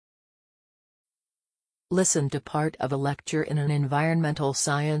Listen to part of a lecture in an environmental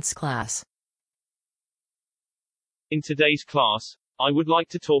science class. In today's class, I would like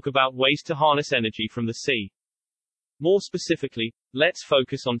to talk about ways to harness energy from the sea. More specifically, let's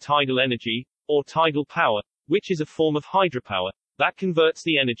focus on tidal energy, or tidal power, which is a form of hydropower that converts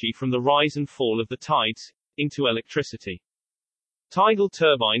the energy from the rise and fall of the tides into electricity. Tidal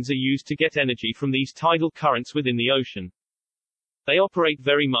turbines are used to get energy from these tidal currents within the ocean. They operate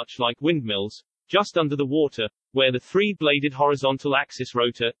very much like windmills, just under the water, where the three-bladed horizontal axis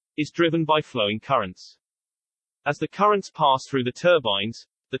rotor is driven by flowing currents. As the currents pass through the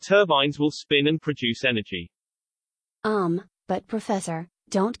turbines will spin and produce energy. But Professor,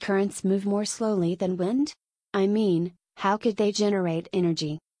 don't currents move more slowly than wind? I mean, how could they generate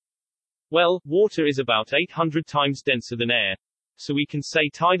energy? Well, water is about 800 times denser than air, so we can say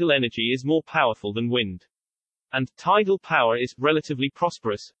tidal energy is more powerful than wind. And tidal power is relatively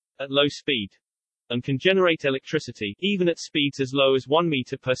prosperous at low speed, and can generate electricity even at speeds as low as 1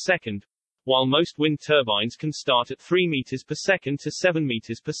 meter per second, while most wind turbines can start at 3 meters per second to 7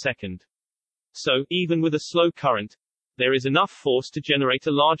 meters per second. So, even with a slow current, there is enough force to generate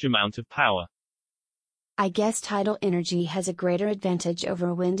a large amount of power. I guess tidal energy has a greater advantage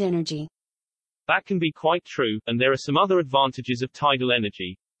over wind energy. That can be quite true, and there are some other advantages of tidal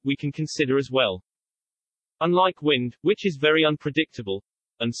energy we can consider as well. Unlike wind, which is very unpredictable,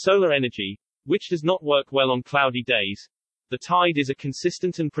 and solar energy, which does not work well on cloudy days, the tide is a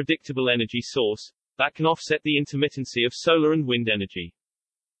consistent and predictable energy source that can offset the intermittency of solar and wind energy.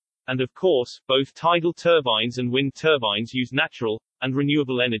 And of course, both tidal turbines and wind turbines use natural and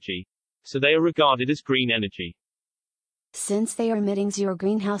renewable energy, so they are regarded as green energy. Since they are emitting zero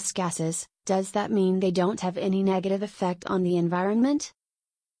greenhouse gases, does that mean they don't have any negative effect on the environment?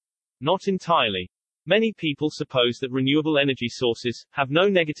 Not entirely. Many people suppose that renewable energy sources have no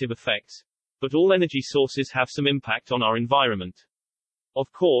negative effects, but all energy sources have some impact on our environment.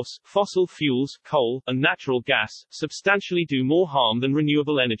 Of course, fossil fuels, coal, and natural gas substantially do more harm than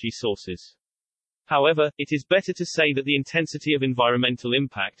renewable energy sources. However, it is better to say that the intensity of environmental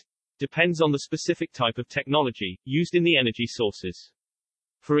impact depends on the specific type of technology used in the energy sources.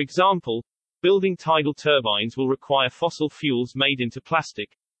 For example, building tidal turbines will require fossil fuels made into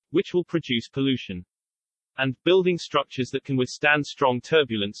plastic, which will produce pollution. And building structures that can withstand strong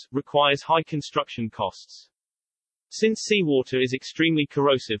turbulence requires high construction costs. Since seawater is extremely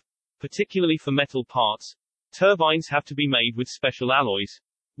corrosive, particularly for metal parts, turbines have to be made with special alloys,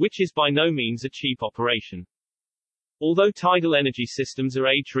 which is by no means a cheap operation. Although tidal energy systems are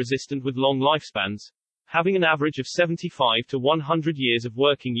age-resistant with long lifespans, having an average of 75 to 100 years of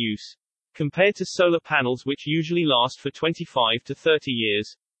working use, compared to solar panels which usually last for 25 to 30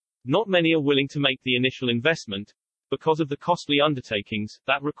 years, not many are willing to make the initial investment, because of the costly undertakings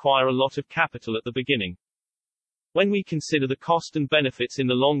that require a lot of capital at the beginning. When we consider the cost and benefits in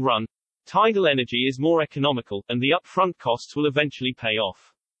the long run, tidal energy is more economical, and the upfront costs will eventually pay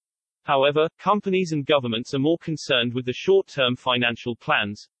off. However, companies and governments are more concerned with the short-term financial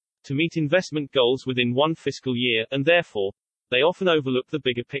plans to meet investment goals within one fiscal year, and therefore, they often overlook the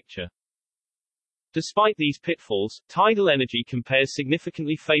bigger picture. Despite these pitfalls, tidal energy compares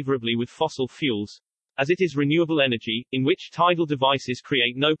significantly favorably with fossil fuels, as it is renewable energy, in which tidal devices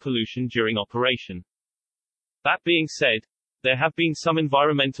create no pollution during operation. That being said, there have been some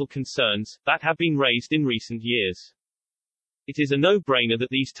environmental concerns that have been raised in recent years. It is a no-brainer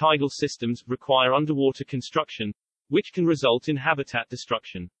that these tidal systems require underwater construction, which can result in habitat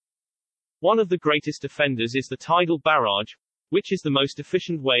destruction. One of the greatest offenders is the tidal barrage, which is the most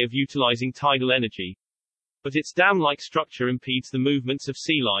efficient way of utilizing tidal energy. But its dam-like structure impedes the movements of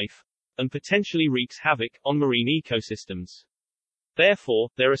sea life, and potentially wreaks havoc on marine ecosystems. Therefore,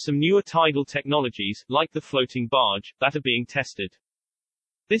 there are some newer tidal technologies, like the floating barge, that are being tested.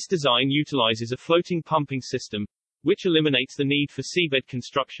 This design utilizes a floating pumping system, which eliminates the need for seabed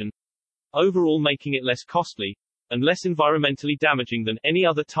construction, overall making it less costly, and less environmentally damaging than any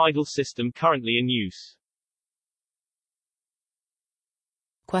other tidal system currently in use.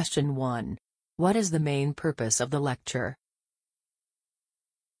 Question 1. What is the main purpose of the lecture?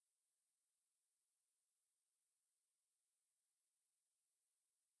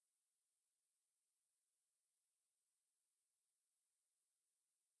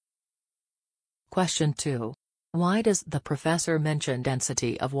 Question 2. Why does the professor mention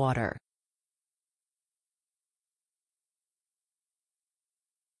density of water?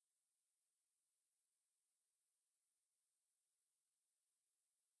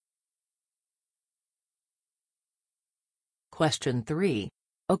 Question 3.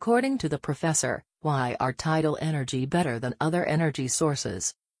 According to the professor, why are tidal energy better than other energy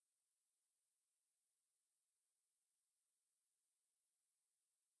sources?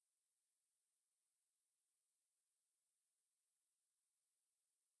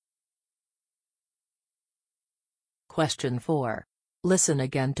 Question 4. Listen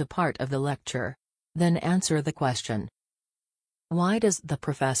again to part of the lecture. Then answer the question. Why does the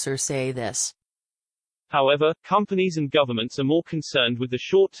professor say this? However, companies and governments are more concerned with the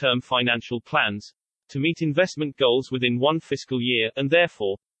short-term financial plans to meet investment goals within one fiscal year, and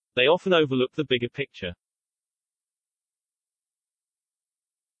therefore, they often overlook the bigger picture.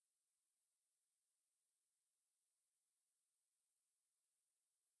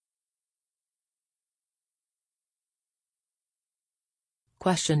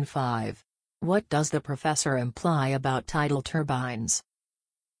 Question 5. What does the professor imply about tidal turbines?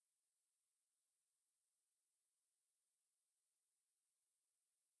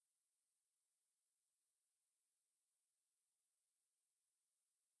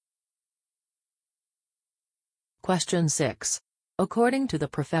 Question 6. According to the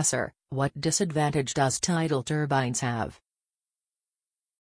professor, what disadvantage does tidal turbines have?